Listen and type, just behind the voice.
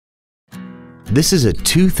This is a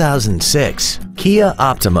 2006 Kia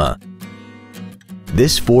Optima.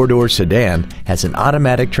 This four-door sedan has an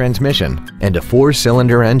automatic transmission and a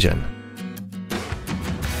four-cylinder engine.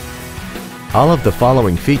 All of the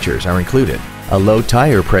following features are included: a low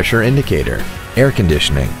tire pressure indicator, air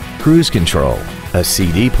conditioning, cruise control, a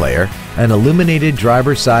CD player, an illuminated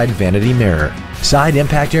driver's side vanity mirror, side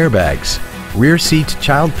impact airbags, rear seat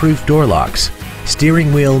child-proof door locks,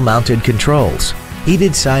 steering wheel mounted controls,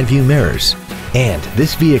 heated side view mirrors, and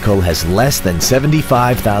this vehicle has less than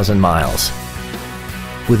 75,000 miles.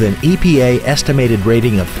 With an EPA estimated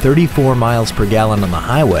rating of 34 miles per gallon on the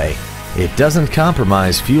highway, it doesn't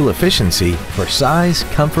compromise fuel efficiency for size,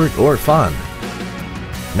 comfort, or fun.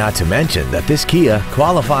 Not to mention that this Kia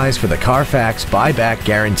qualifies for the Carfax buyback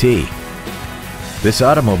guarantee. This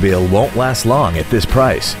automobile won't last long at this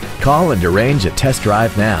price. Call and arrange a test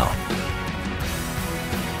drive now.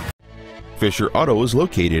 Fisher Auto is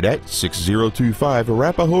located at 6025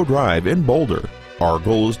 Arapahoe Drive in Boulder. Our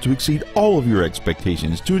goal is to exceed all of your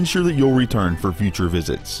expectations to ensure that you'll return for future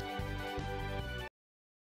visits.